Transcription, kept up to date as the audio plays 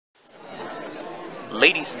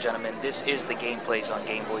Ladies and gentlemen, this is the Gameplays on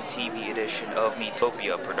GameboyTV edition of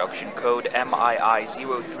Miitopia, production code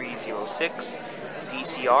MII0306,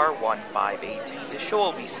 DCR 1518. The show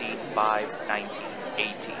will be seen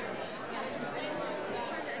 5/19/18.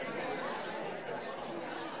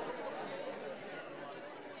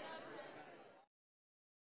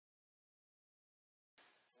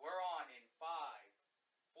 We're on in 5,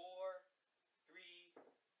 4, 3,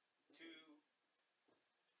 2.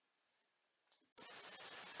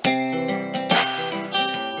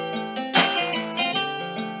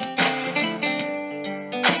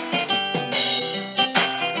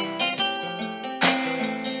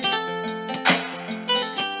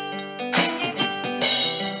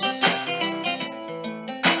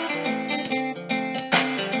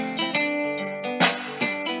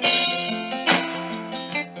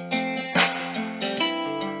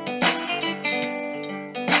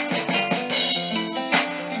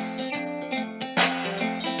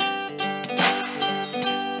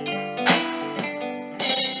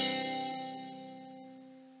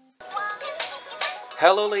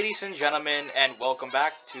 Hello ladies and gentlemen, and welcome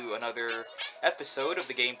back to another episode of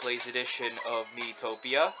the Gameplays edition of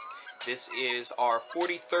Miitopia. This is our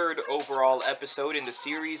 43rd overall episode in the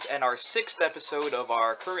series and our 6th episode of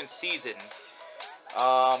our current season.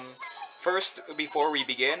 First, before we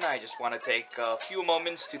begin, I just want to take a few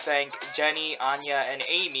moments to thank Jenny, Anya, and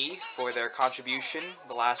Amy for their contribution.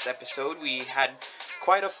 The last episode we had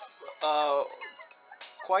quite a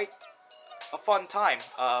fun time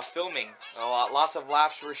filming. Lots of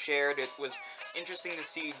laughs were shared. It was interesting to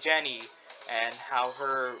see Jenny and how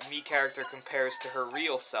her Mii character compares to her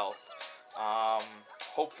real self.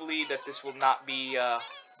 Hopefully that this will not be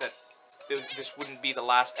this wouldn't be the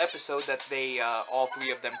last episode that they all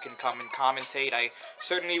three of them can come and commentate. I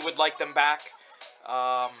certainly would like them back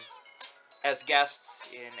as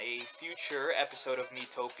guests in a future episode of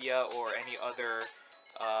Miitopia or any other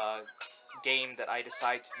game that I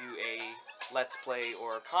decide to do a Let's Play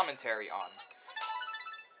or commentary on.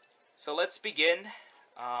 So let's begin.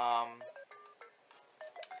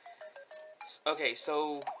 Okay,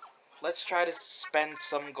 so let's try to spend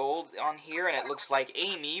some gold on here, and it looks like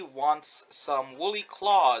Amy wants some woolly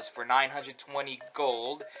claws for 920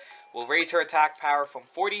 gold. We'll raise her attack power from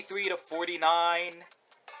 43 to 49.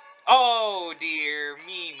 Oh dear,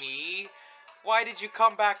 Mimi. Why did you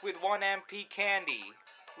come back with 1 MP candy?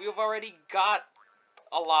 We've already got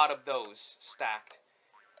a lot of those stacked.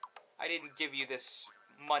 I didn't give you this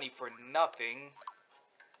money for nothing.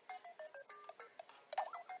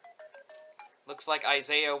 Looks like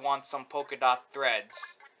Isaiah wants some polka dot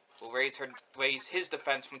threads. We'll raise his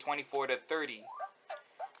defense from 24 to 30.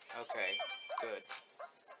 Okay, good.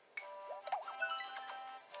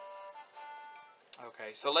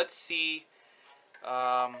 Okay, so let's see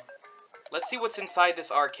what's inside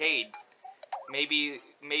this arcade. Maybe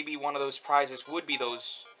one of those prizes would be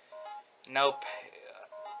those. Nope.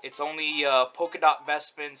 It's only polka dot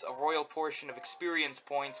vestments, a royal portion of experience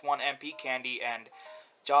points, 1 MP candy, and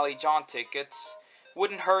Jolly John tickets.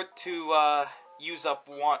 Wouldn't hurt to use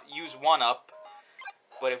one up.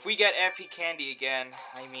 But if we get MP candy again,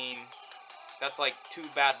 I mean, that's like 2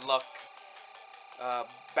 bad luck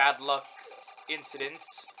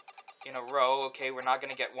incidents in a row. Okay, we're not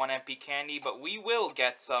gonna get 1 MP candy, but we will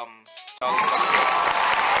get some.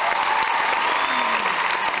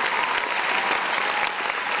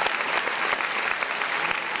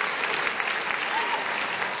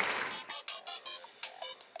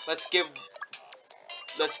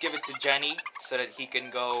 Let's give it to Jenny so that he can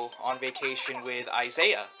go on vacation with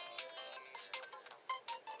Isaiah.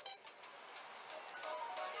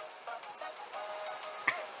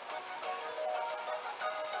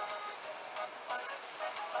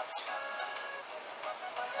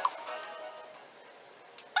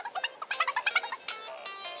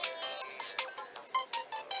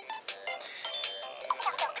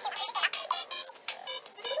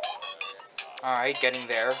 Alright, getting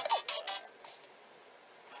there.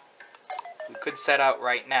 We could set out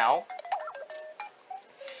right now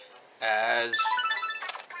as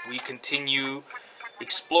we continue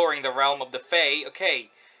exploring the realm of the Fae.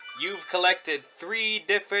 Okay, you've collected 3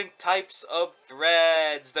 different types of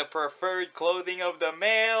threads. The preferred clothing of the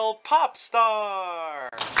male pop star.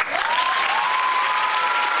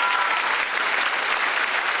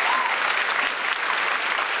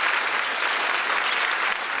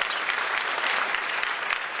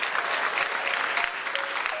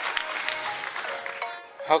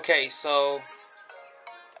 Okay, so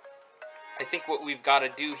I think what we've got to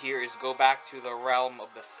do here is go back to the realm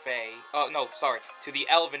of the Fae. Oh, no, sorry. To the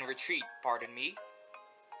Elven Retreat, pardon me.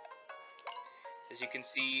 As you can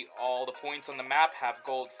see, all the points on the map have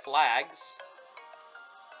gold flags.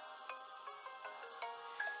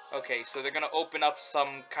 Okay, so they're gonna open up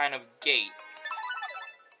some kind of gate.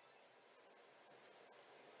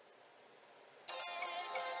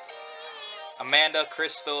 Amanda,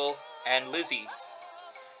 Crystal, and Lizzie.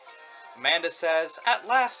 Amanda says, "At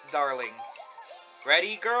last, darling.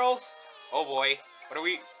 Ready, girls? Oh boy,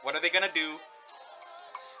 what are they gonna do?"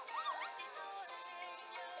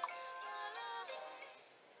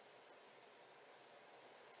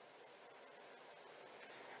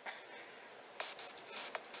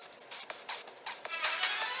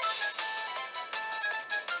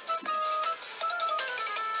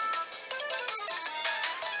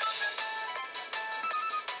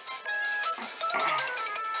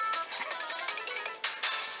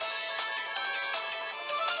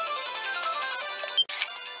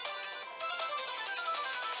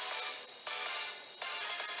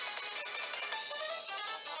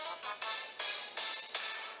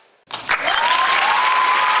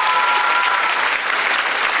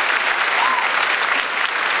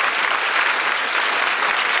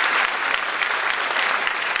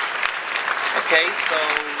 Okay, so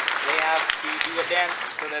they have to do a dance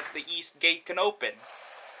so that the east gate can open.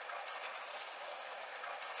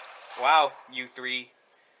 Wow, you three.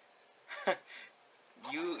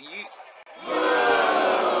 you...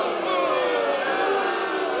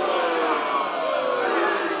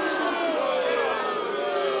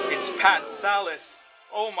 It's Pat Salas.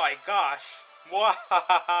 Oh my gosh.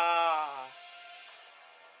 Mwahaha.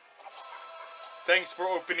 Thanks for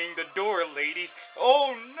opening the door, ladies.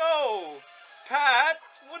 Oh no! Pat,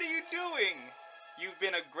 what are you doing? You've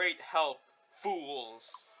been a great help,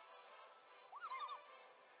 fools.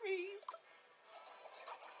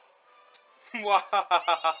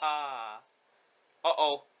 Mwahaha.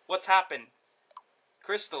 Uh-oh, what's happened?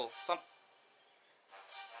 Crystal,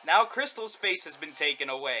 Now Crystal's face has been taken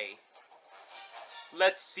away.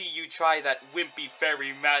 Let's see you try that wimpy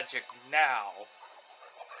fairy magic now.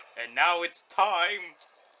 And now it's time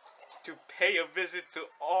to pay a visit to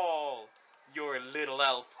all your little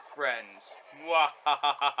elf friends.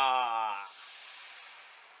 Mwahaha.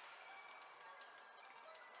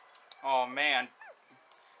 Oh man.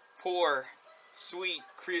 Poor, sweet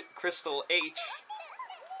Crystal H.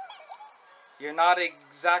 You're not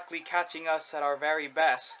exactly catching us at our very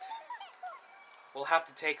best. We'll have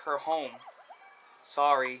to take her home.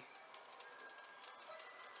 Sorry.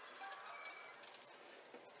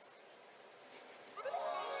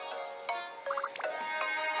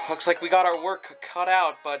 Looks like we got our work cut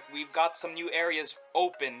out, but we've got some new areas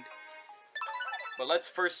opened. But let's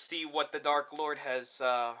first see what the Dark Lord has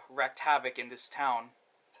wreaked havoc in this town.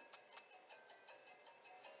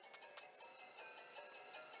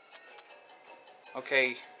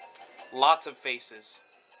 Okay, lots of faces.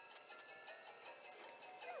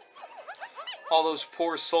 All those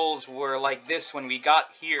poor souls were like this when we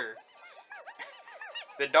got here.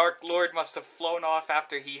 The Dark Lord must have flown off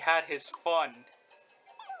after he had his fun.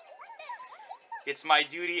 It's my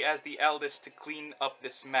duty as the eldest to clean up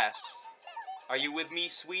this mess. Are you with me,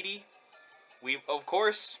 sweetie? Of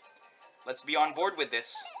course. Let's be on board with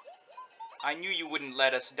this. I knew you wouldn't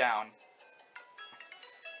let us down.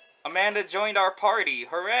 Amanda joined our party.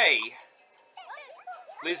 Hooray!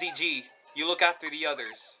 Lizzie G, you look after the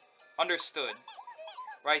others. Understood.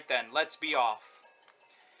 Right then, let's be off.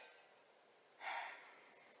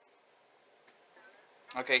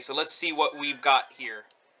 Okay, so let's see what we've got here.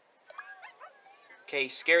 Okay,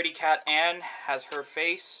 Scaredy Cat Ann has her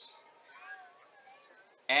face.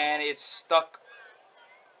 And it's stuck.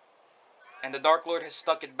 And the Dark Lord has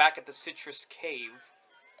stuck it back at the Citrus Cave.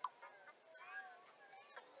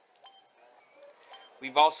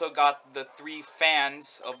 We've also got the 3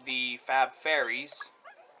 fans of the Fab Fairies.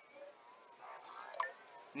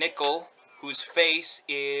 Nickel, whose face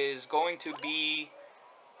is going to be...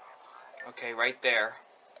 Okay, right there.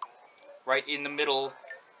 Right in the middle.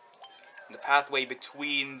 The pathway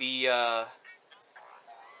between the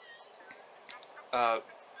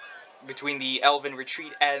Elven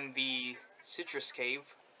Retreat and the Citrus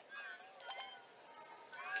Cave.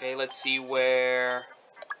 Okay, let's see where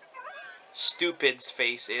Stupid's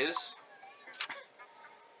face is.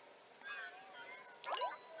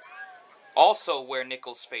 Also where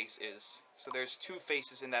Nickel's face is. So there's 2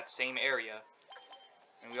 faces in that same area.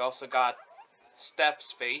 And we also got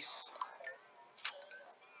Steph's face.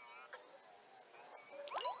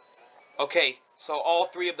 Okay, so all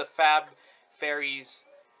 3 of the Fab Fairies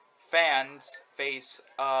fans face,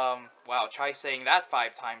 wow, try saying that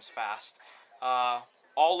 5 times fast.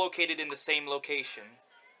 All located in the same location.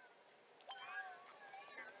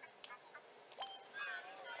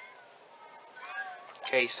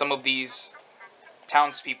 Okay, some of these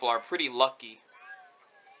townspeople are pretty lucky.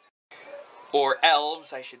 Or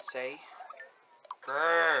elves, I should say.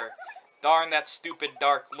 Grrr. Darn that stupid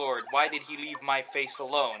Dark Lord. Why did he leave my face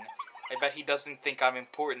alone? I bet he doesn't think I'm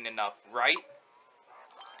important enough, right?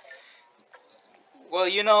 Well,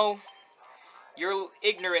 you know, your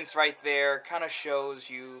ignorance right there kind of shows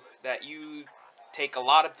you that you take a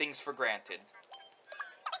lot of things for granted.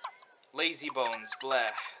 Lazy bones, bleh.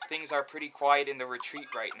 Things are pretty quiet in the retreat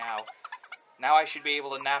right now. Now I should be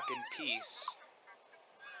able to nap in peace.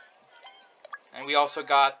 And we also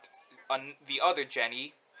got the other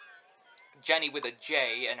Jenny. Jenny with a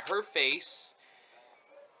J, and her face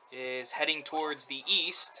is heading towards the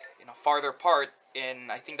east, in a farther part,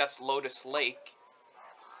 in, I think that's Lotus Lake.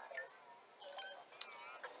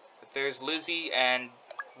 But there's Lizzie, and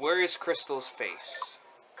where is Crystal's face?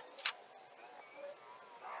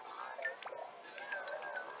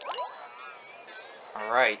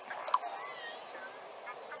 Alright.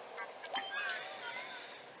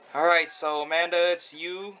 Alright, so Amanda, it's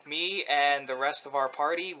you, me, and the rest of our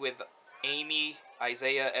party with Amy,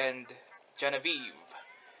 Isaiah, and Genevieve.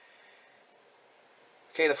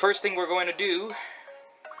 Okay, the first thing we're going to do...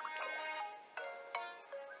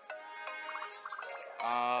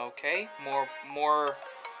 Okay, more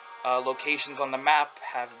locations on the map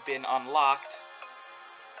have been unlocked.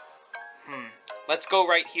 Let's go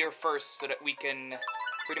right here first so that we can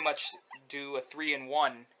pretty much do a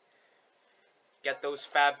 3-in-1. Get those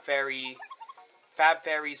Fab Fairies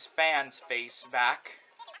fans face back.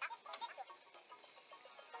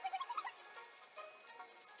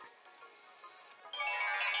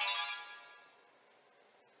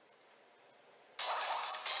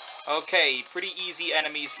 Okay, pretty easy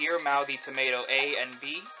enemies here. Mouthy Tomato A and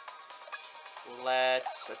B.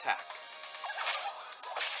 Let's attack.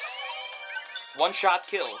 One-shot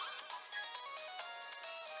kills.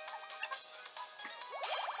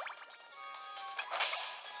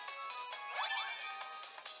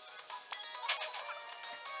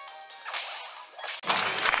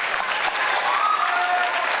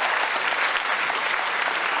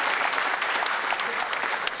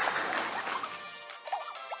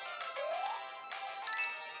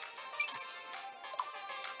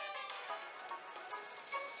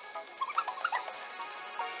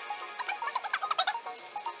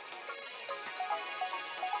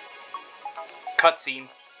 Cutscene.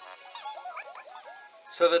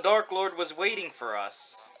 So the Dark Lord was waiting for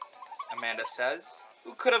us, Amanda says.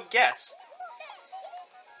 Who could have guessed?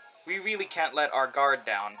 We really can't let our guard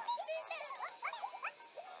down.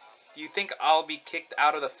 Do you think I'll be kicked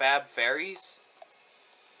out of the Fab Fairies?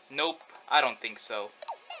 Nope, I don't think so.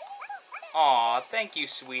 Aw, thank you,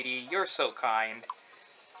 sweetie. You're so kind.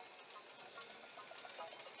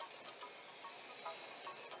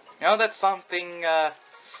 You know, that's something,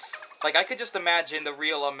 like, I could just imagine the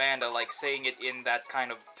real Amanda, like, saying it in that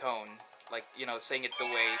kind of tone. Like, you know, saying it the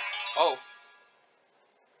way... Oh.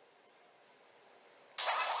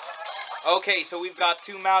 Okay, so we've got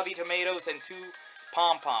 2 Mouthy Tomatoes and 2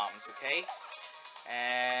 Pom-Poms, okay?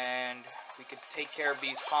 And we could take care of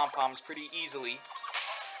these Pom-Poms pretty easily.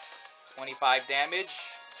 25 damage.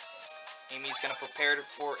 Amy's gonna prepare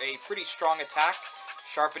for a pretty strong attack.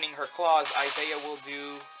 Sharpening her claws, Isaiah will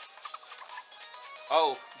do...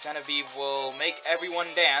 Oh, Genevieve will make everyone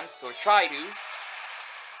dance, or try to.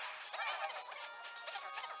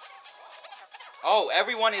 Oh,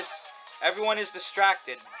 everyone is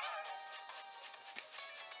distracted.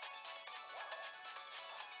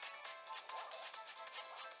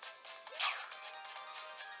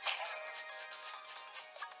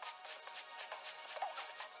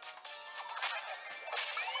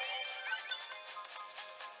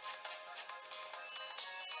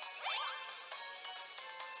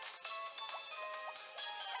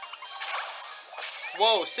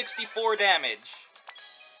 Whoa, 64 damage.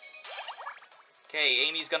 Okay,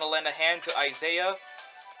 Amy's gonna lend a hand to Isaiah,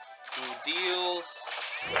 who deals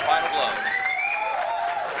the final blow.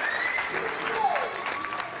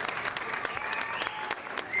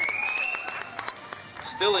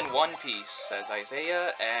 Still in one piece, says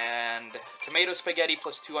Isaiah, and tomato spaghetti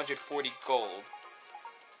plus 240 gold.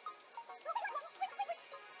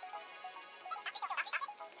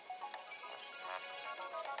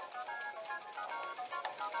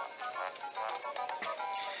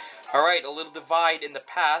 Alright, a little divide in the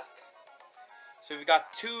path. So we've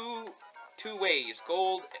got two ways,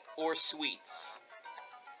 gold or sweets.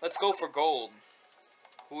 Let's go for gold.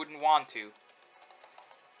 Who wouldn't want to?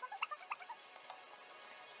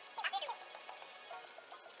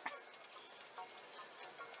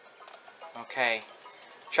 Okay.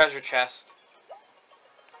 Treasure chest.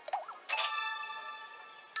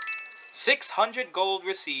 600 gold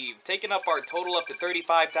received, taking up our total up to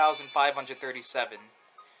 35,537.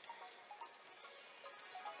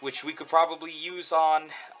 Which we could probably use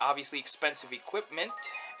on, obviously, expensive equipment.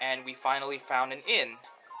 And we finally found an inn.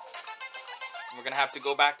 We're going to have to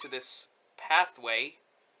go back to this pathway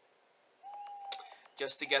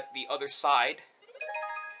just to get the other side.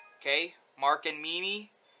 Okay, Mark and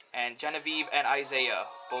Mimi, and Genevieve and Isaiah,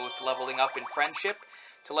 both leveling up in friendship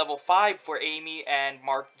to level 5 for Amy and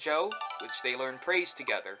Mark Joe, which they learn praise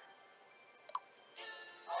together.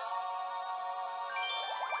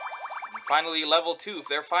 And finally, level 2, if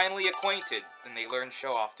they're finally acquainted, then they learn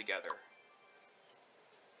show off together.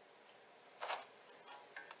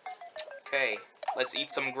 Okay, let's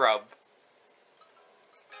eat some grub.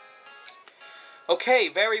 Okay,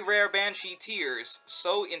 very rare Banshee tears,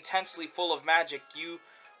 so intensely full of magic you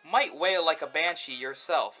might wail like a banshee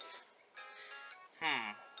yourself.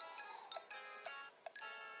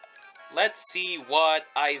 Let's see what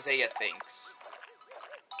Isaiah thinks.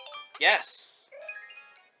 Yes!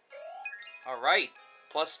 Alright,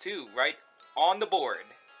 +2, right on the board.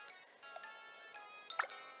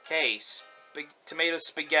 Okay, tomato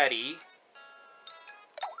spaghetti.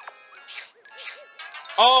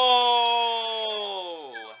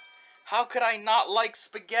 Oh! How could I not like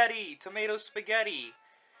spaghetti? Tomato spaghetti.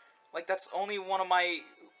 Like, that's only one of my,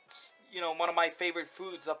 one of my favorite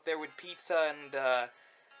foods up there with pizza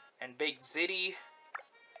and baked ziti.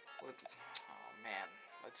 Oh, man.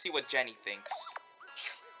 Let's see what Jenny thinks.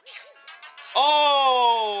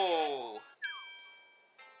 Oh!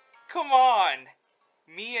 Come on!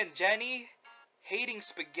 Me and Jenny hating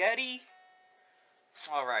spaghetti?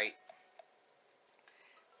 Alright.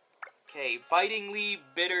 Okay, bitingly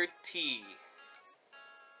bitter tea.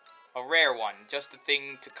 A rare one, just a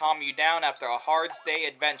thing to calm you down after a hard day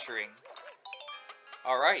adventuring.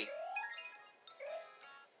 Alright.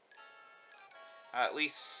 At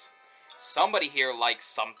least somebody here likes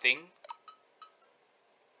something.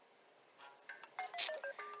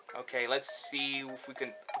 Okay, let's see if we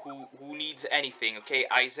can, who needs anything. Okay,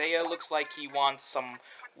 Isaiah looks like he wants some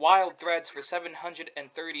wild threads for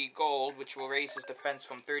 730 gold, which will raise his defense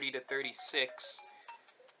from 30 to 36.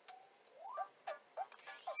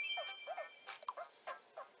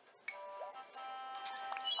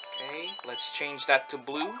 Okay, let's change that to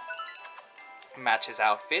blue. Match his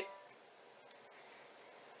outfit.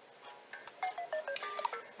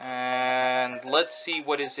 And let's see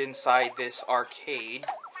what is inside this arcade.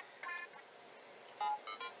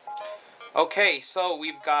 Okay, so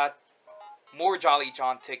we've got more Jolly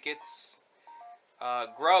John tickets.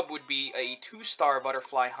 Grub would be a 2-star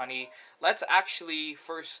butterfly honey. Let's actually,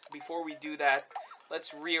 first, before we do that,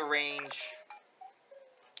 let's rearrange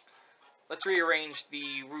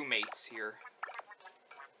the roommates here.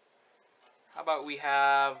 How about we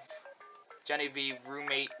have Genevieve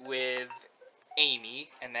roommate with Amy,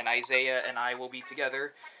 and then Isaiah and I will be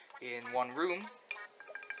together in one room.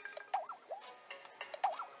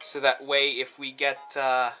 So that way, if we get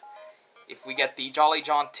the Jolly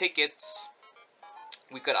John tickets,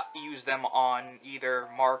 we could use them on either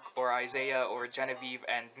Mark or Isaiah or Genevieve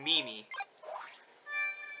and Mimi.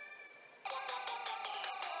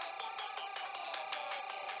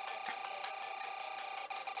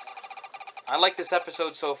 I like this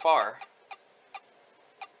episode so far.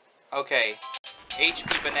 Okay,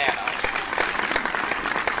 HP Banana.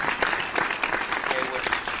 Okay,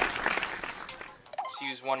 let's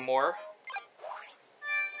use one more.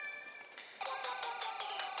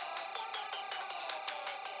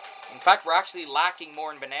 In fact, we're actually lacking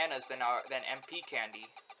more in bananas than MP candy.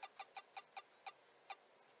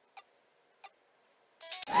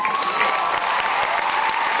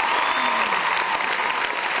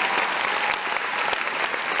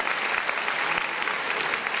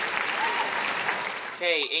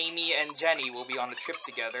 Okay, Amy and Jenny will be on the trip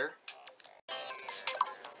together.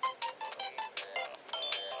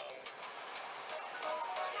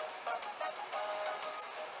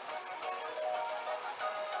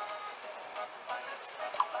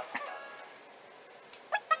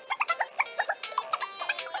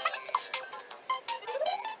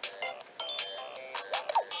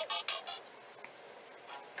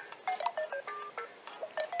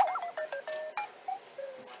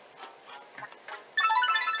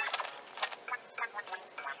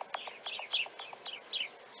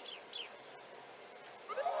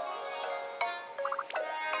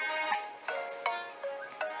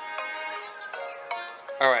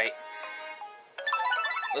 Alright,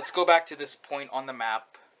 let's go back to this point on the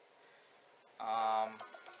map,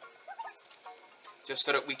 just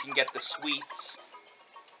so that we can get the sweets.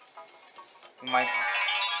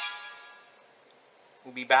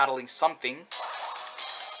 We'll be battling something.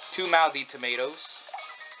 2 mouthy tomatoes,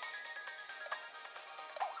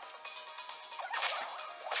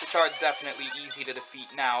 which are definitely easy to defeat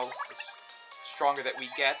now, the stronger that we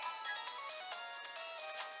get.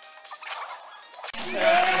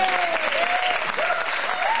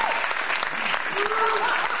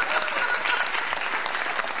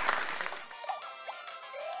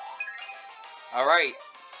 Alright.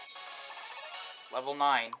 Level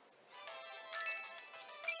 9.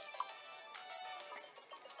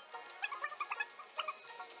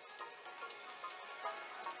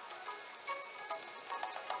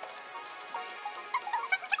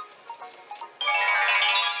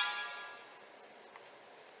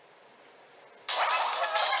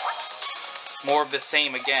 More of the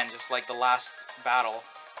same again, just like the last battle.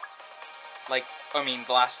 Like, I mean,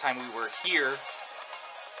 the last time we were here.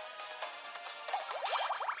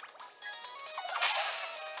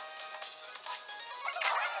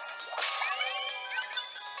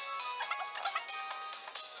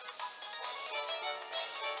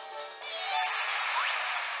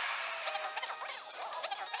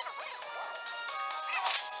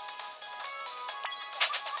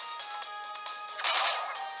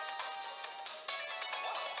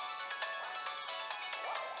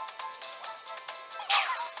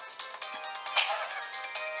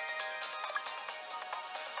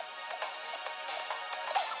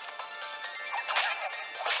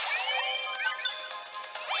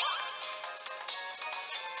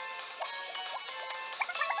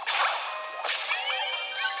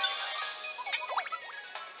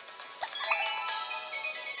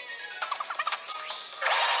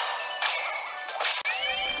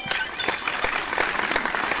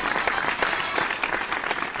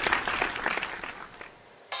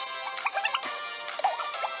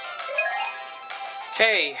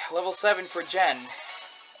 Okay, level 7 for Jen.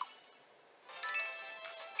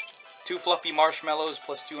 2 fluffy marshmallows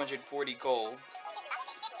plus 240 gold.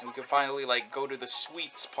 And we can finally, like, go to the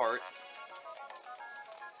sweets part.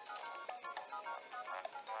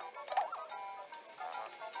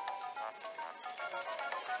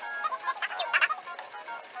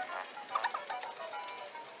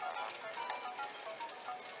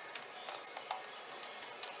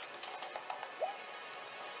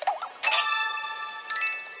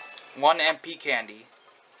 One MP candy.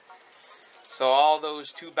 So all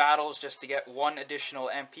those 2 battles just to get 1 additional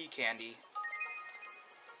MP candy.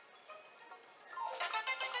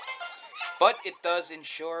 But it does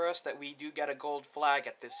ensure us that we do get a gold flag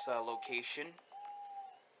at this location.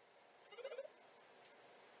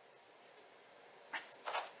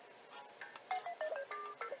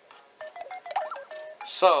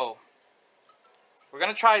 So, we're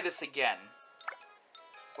gonna try this again.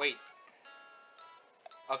 Wait.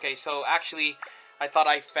 Okay, so actually, I thought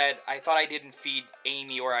I didn't feed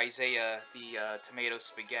Amy or Isaiah the tomato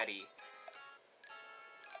spaghetti.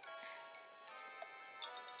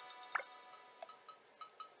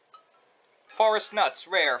 Forest nuts,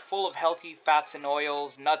 rare, full of healthy fats and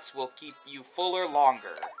oils. Nuts will keep you fuller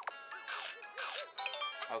longer.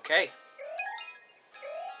 Okay.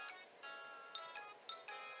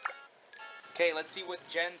 Okay, let's see what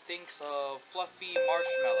Jen thinks of fluffy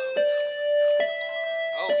marshmallows.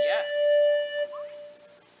 Oh, yes.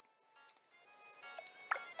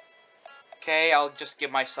 Okay, I'll just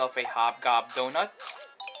give myself a hobgob donut.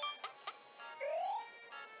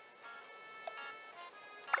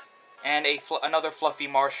 And another fluffy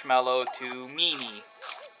marshmallow to Mimi.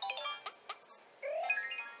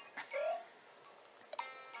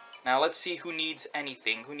 Now let's see who needs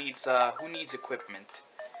anything. Who needs equipment?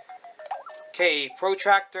 Okay,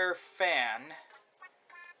 protractor fan.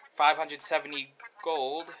 570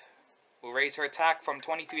 gold. Will raise her attack from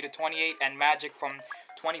 23 to 28 and magic from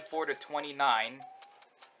 24 to 29.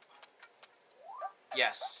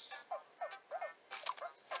 Yes.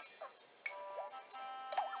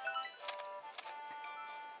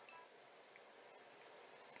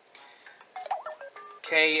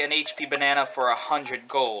 Okay, an HP banana for 100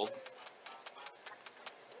 gold.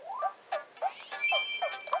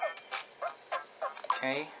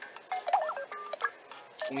 Okay.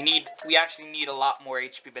 We actually need a lot more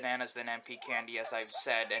HP bananas than MP candy, as I've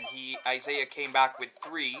said, and Isaiah came back with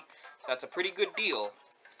 3, so that's a pretty good deal.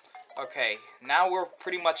 Okay, now we're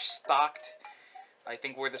pretty much stocked. I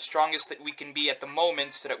think we're the strongest that we can be at the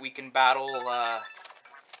moment, so that we can battle,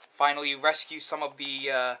 finally rescue some of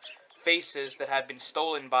the faces that have been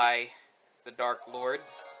stolen by the Dark Lord.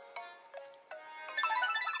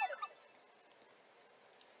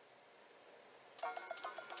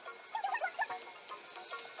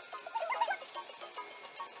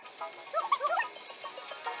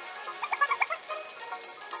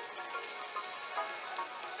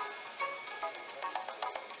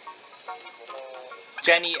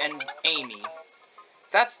 Jenny and Amy.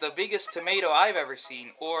 That's the biggest tomato I've ever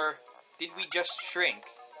seen. Or did we just shrink?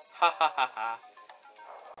 Ha ha ha ha.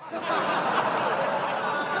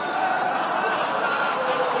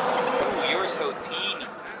 Ooh, you're so teeny.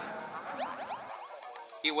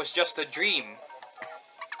 It was just a dream.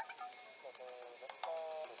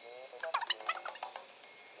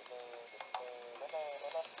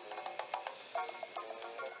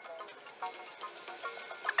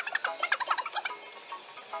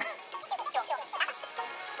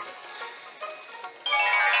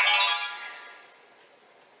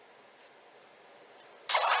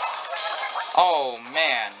 Oh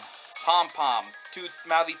man, Pom-Pom, 2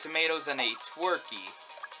 mouthy tomatoes and a twerky.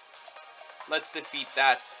 Let's defeat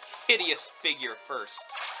that hideous figure first.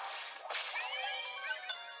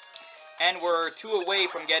 And we're 2 away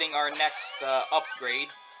from getting our next upgrade.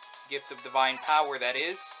 Gift of Divine Power, that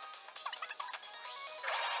is.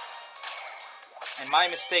 And my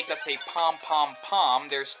mistake, that's a Pom-Pom-Pom.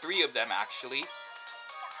 There's 3 of them actually.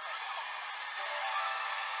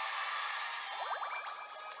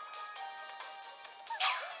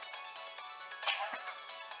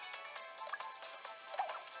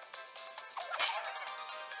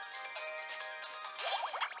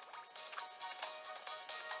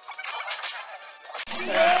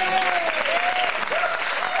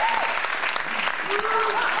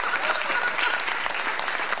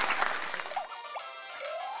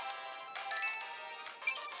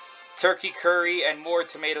 Turkey curry and more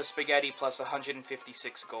tomato spaghetti plus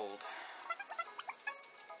 156 gold.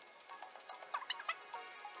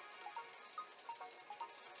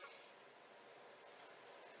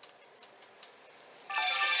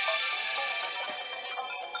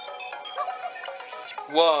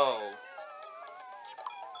 Whoa.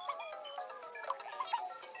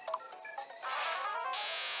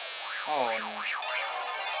 Oh no.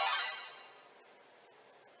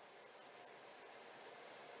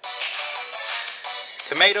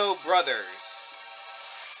 Tomato Brothers.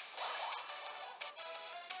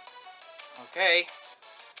 Okay.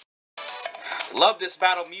 Love this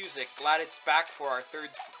battle music. Glad it's back for its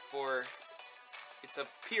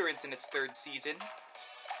appearance in its 3rd season.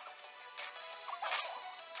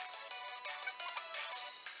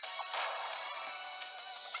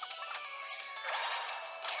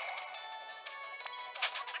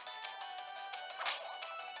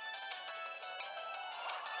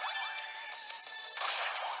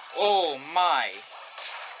 Oh my.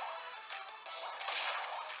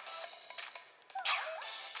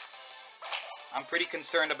 I'm pretty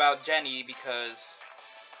concerned about Jenny because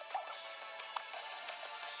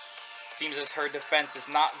it seems as her defense is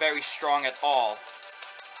not very strong at all.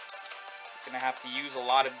 Gonna have to use a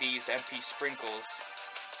lot of these MP sprinkles.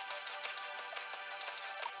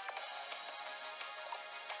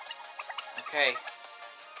 Okay.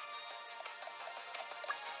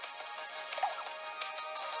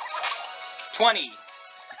 $20.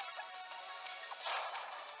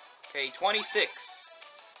 Okay, 26.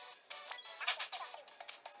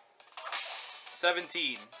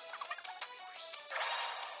 17.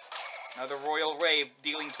 Another Royal Rave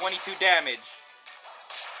dealing 22 damage.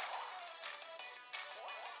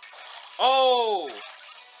 Oh!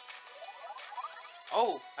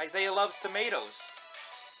 Oh, Isaiah loves tomatoes.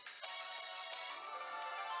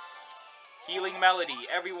 Healing Melody.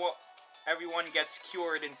 Everyone gets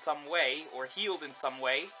cured in some way, or healed in some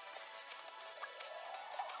way.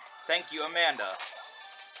 Thank you, Amanda.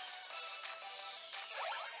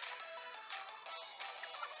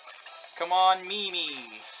 Come on,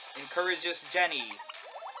 Mimi. Encourages Jenny.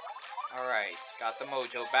 Alright, got the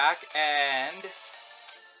mojo back, and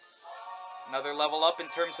another level up in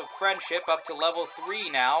terms of friendship, up to level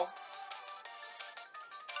 3 now.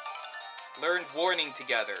 Learned Warning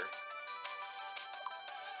together.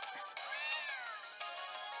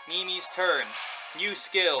 Mimi's turn. New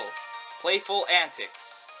skill. Playful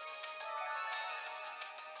Antics.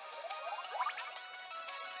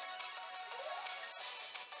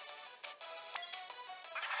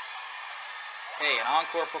 Okay, an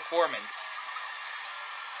encore performance.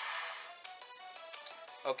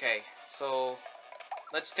 Okay, so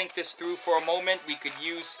let's think this through for a moment. We could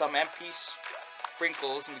use some MP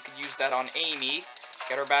sprinkles, and we could use that on Amy.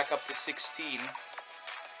 Get her back up to 16.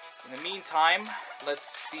 In the meantime, let's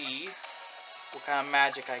see what kind of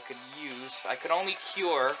magic I could use. I could only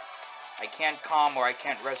cure. I can't calm or I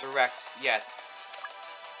can't resurrect yet.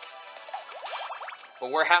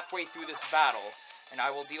 But we're halfway through this battle, and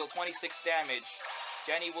I will deal 26 damage.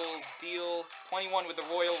 Jenny will deal 21 with the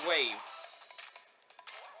Royal Wave.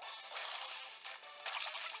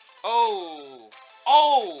 Oh!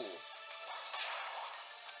 Oh!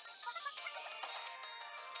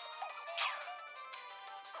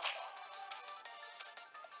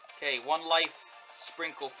 Okay, 1 life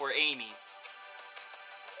sprinkle for Amy.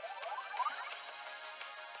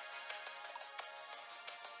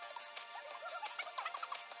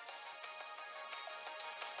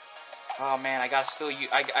 Oh man, I gotta still use.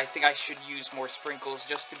 I think I should use more sprinkles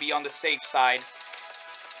just to be on the safe side.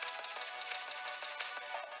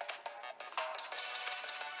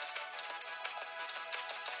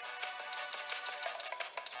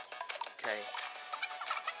 Okay.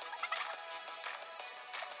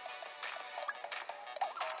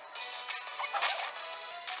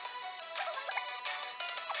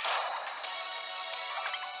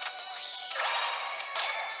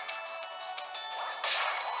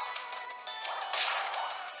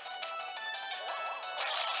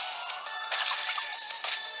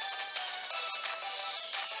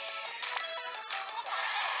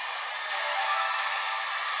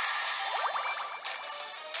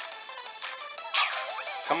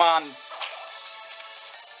 Come on.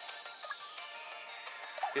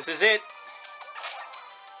 This is it.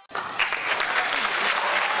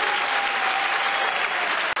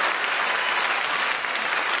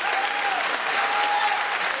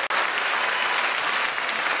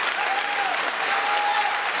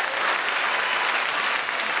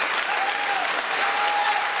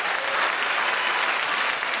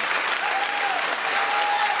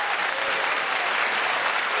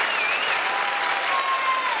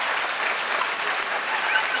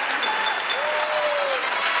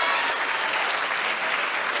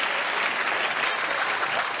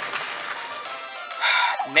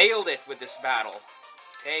 Nailed it with this battle.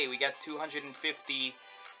 Okay, we got 250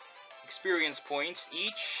 experience points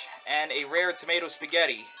each, and a rare tomato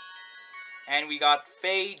spaghetti. And we got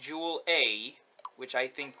Fey Jewel A, which I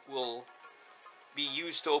think will be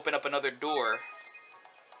used to open up another door.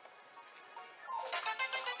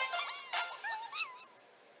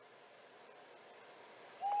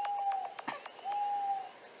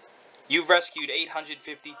 You've rescued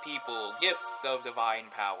 850 people. Gift of Divine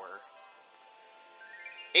Power.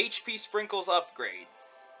 HP Sprinkles upgrade.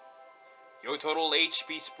 Your total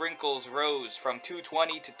HP Sprinkles rose from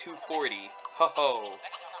 220 to 240. Ho ho.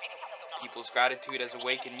 People's gratitude has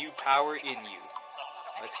awakened new power in you.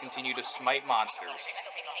 Let's continue to smite monsters.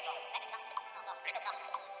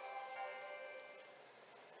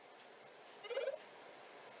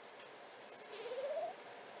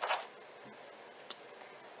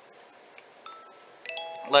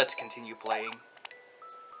 Let's continue playing.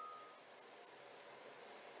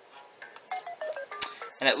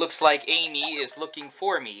 And it looks like Amy is looking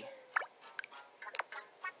for me.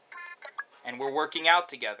 And we're working out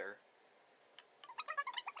together.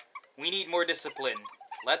 We need more discipline.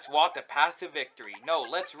 Let's walk the path to victory. No,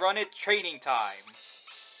 let's run it training time.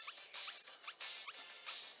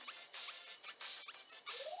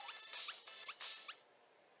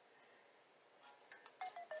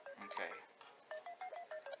 Okay.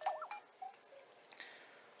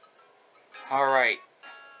 Alright.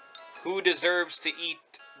 Who deserves to eat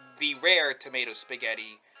the rare tomato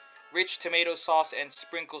spaghetti? Rich tomato sauce and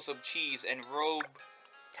sprinkles of cheese and robe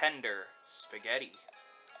tender spaghetti.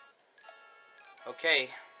 Okay.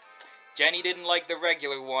 Jenny didn't like the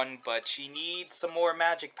regular one, but she needs some more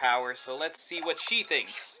magic power, so let's see what she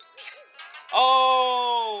thinks.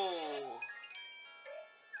 Oh!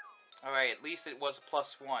 Alright, at least it was a +1.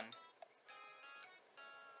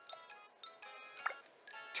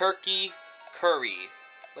 Turkey curry.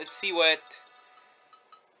 Let's see what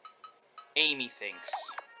Amy thinks.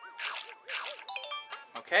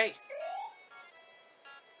 Okay.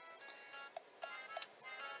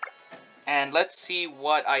 And let's see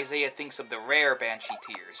what Isaiah thinks of the rare Banshee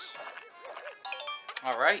Tears.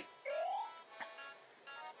 Alright.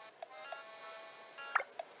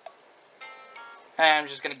 And I'm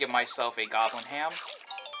just gonna give myself a Goblin Ham.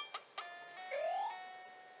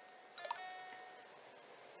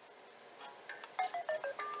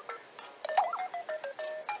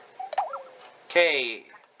 Okay,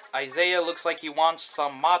 Isaiah looks like he wants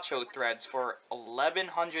some macho threads for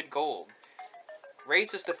 1100 gold.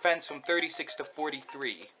 Raise his defense from 36 to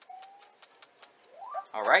 43.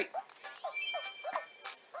 Alright.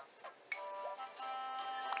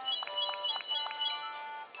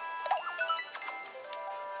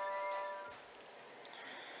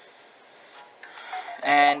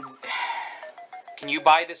 And can you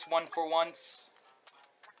buy this one for once?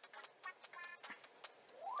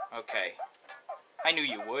 Okay. I knew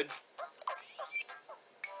you would.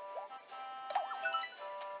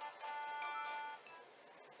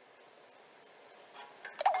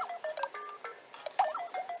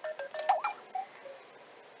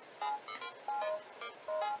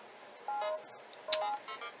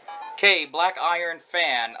 Okay, Black Iron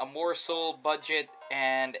Fan, a morsel, budget,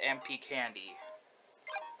 and MP Candy.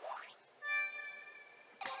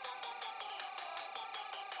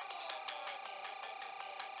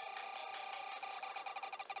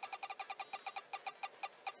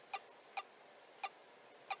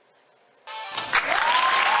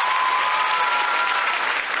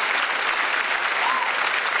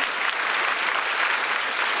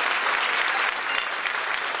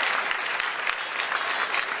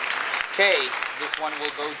 Okay, this one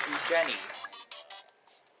will go to Jenny.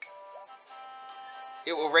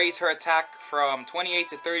 It will raise her attack from 28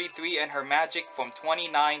 to 33 and her magic from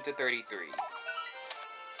 29 to 33.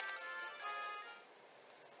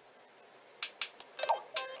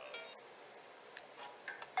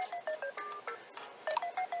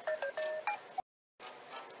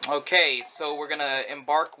 Okay, so we're gonna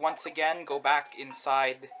embark once again, go back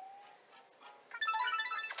inside.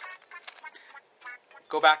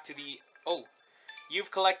 Go back to the... Oh,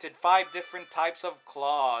 you've collected 5 different types of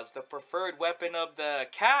claws, the preferred weapon of the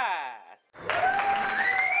cat.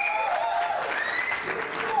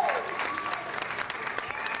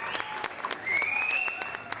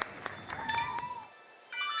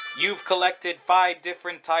 You've collected 5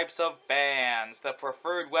 different types of fans, the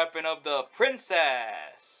preferred weapon of the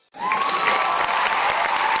princess.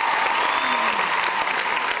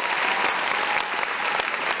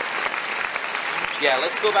 Yeah,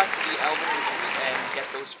 let's go back to the Elven Retreat and get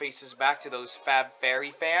those faces back to those Fab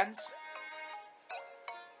Fairy fans.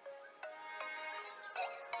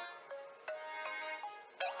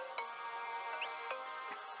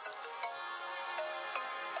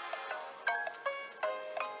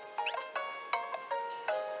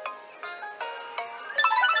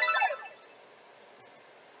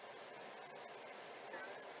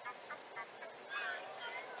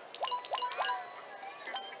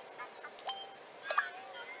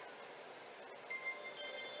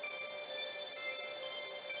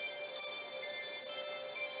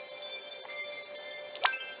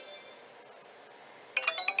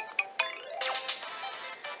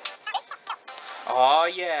 Oh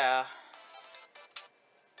yeah.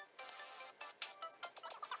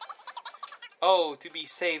 Oh, to be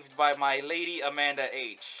saved by my Lady Amanda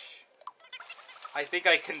H. I think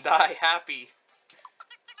I can die happy.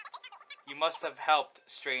 You must have helped,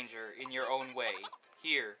 stranger, in your own way.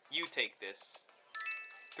 Here, you take this.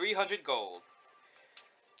 300 gold.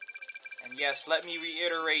 And yes, let me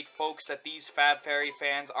reiterate, folks, that these Fab Fairy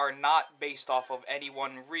fans are not based off of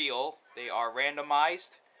anyone real. They are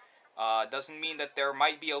randomized. Doesn't mean that there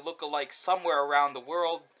might be a lookalike somewhere around the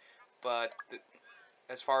world, but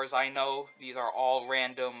as far as I know, these are all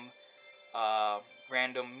random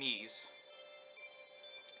me's.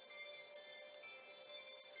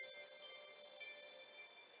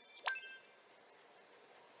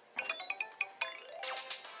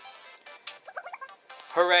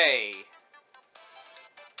 Hooray!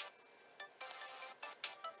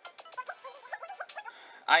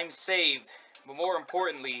 I'm saved, but more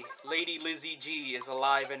importantly, Lady Lizzie G is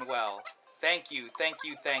alive and well. Thank you, thank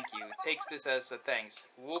you, thank you. Takes this as a thanks.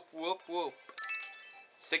 Whoop, whoop, whoop.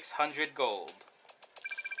 600 gold.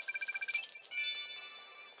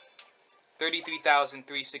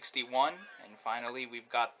 33,361. And finally, we've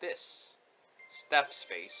got this. Stephen's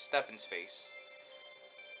face.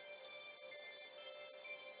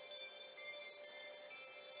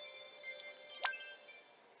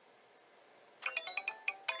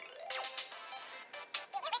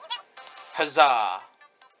 Huzzah!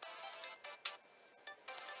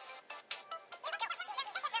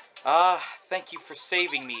 Ah, thank you for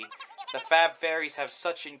saving me. The Fab Fairies have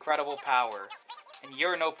such incredible power. And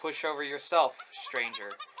you're no pushover yourself, stranger.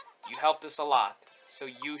 You helped us a lot, so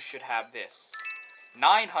you should have this.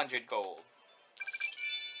 900 gold.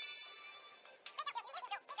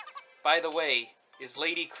 By the way, is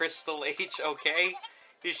Lady Crystal H okay?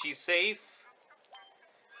 Is she safe?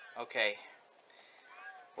 Okay.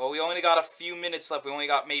 Well, we only got a few minutes left. We only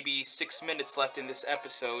got maybe 6 minutes left in this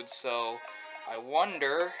episode, so I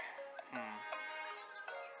wonder...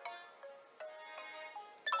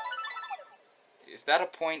 Is that a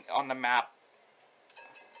point on the map?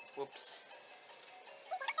 Whoops.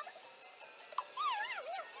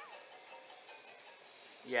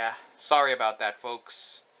 Yeah, sorry about that,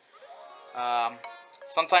 folks.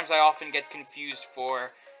 Sometimes I often get confused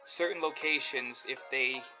for certain locations if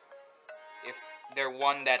they're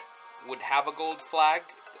one that would have a gold flag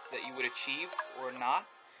that you would achieve or not.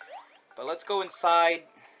 But let's go inside.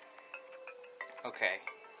 Okay.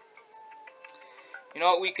 You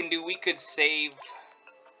know what we can do? We could save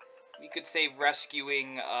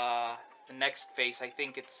rescuing the next face. I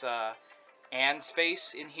think it's Anne's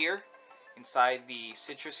face in here, inside the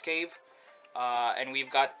citrus cave. And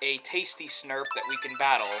we've got a tasty Snurp that we can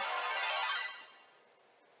battle.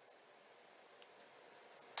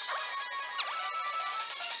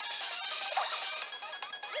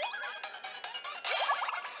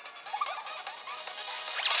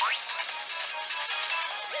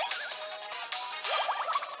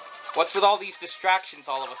 What's with all these distractions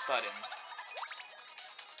all of a sudden?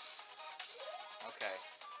 Okay.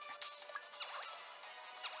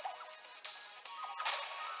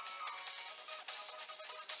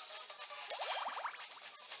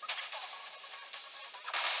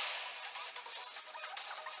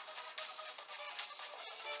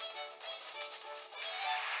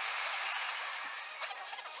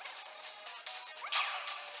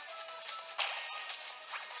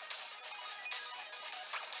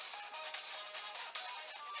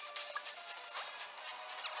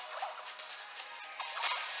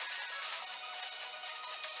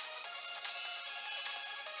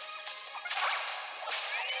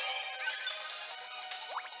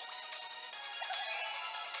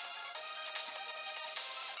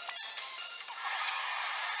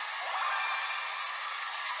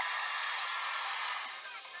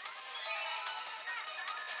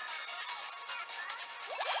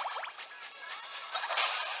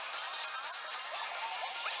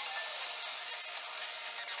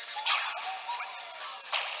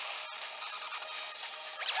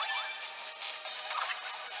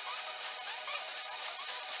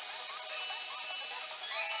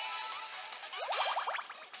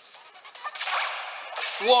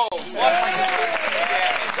 Whoa! 150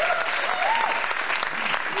 damage.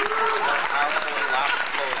 Powerful last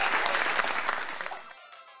blow that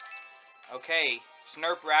was. Okay,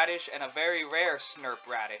 Snurp Radish and a very rare Snurp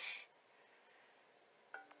Radish.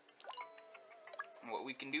 And what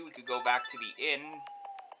we can do, we could go back to the inn.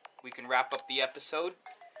 We can wrap up the episode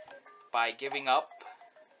by giving up,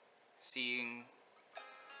 seeing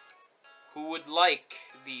who would like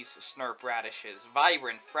these Snurp Radishes.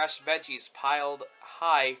 Vibrant, fresh veggies piled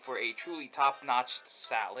high for a truly top-notch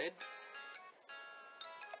salad.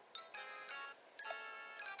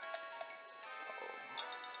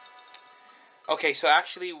 Okay, so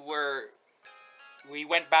actually we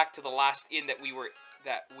went back to the last inn that we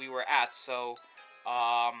were at, so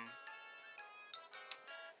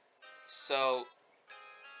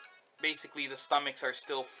basically the stomachs are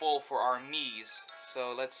still full for our knees.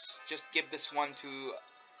 So let's just give this one to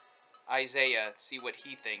Isaiah, see what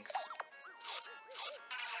he thinks.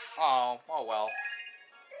 Oh well.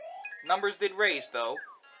 Numbers did raise, though.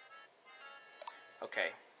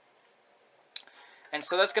 Okay. And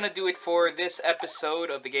so that's going to do it for this episode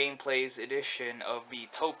of the Gameplays edition of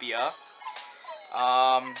Miitopia.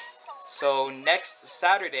 So next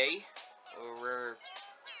Saturday, we're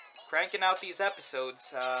cranking out these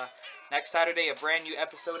episodes. Next Saturday, a brand new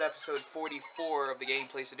episode, episode 44 of the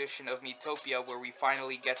Gameplays edition of Miitopia, where we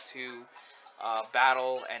finally get to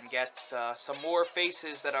battle and get some more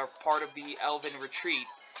faces that are part of the Elven Retreat.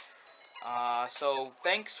 So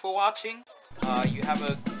thanks for watching. You have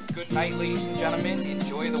a good night, ladies and gentlemen.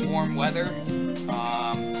 Enjoy the warm weather.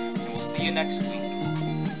 And we'll see you next week.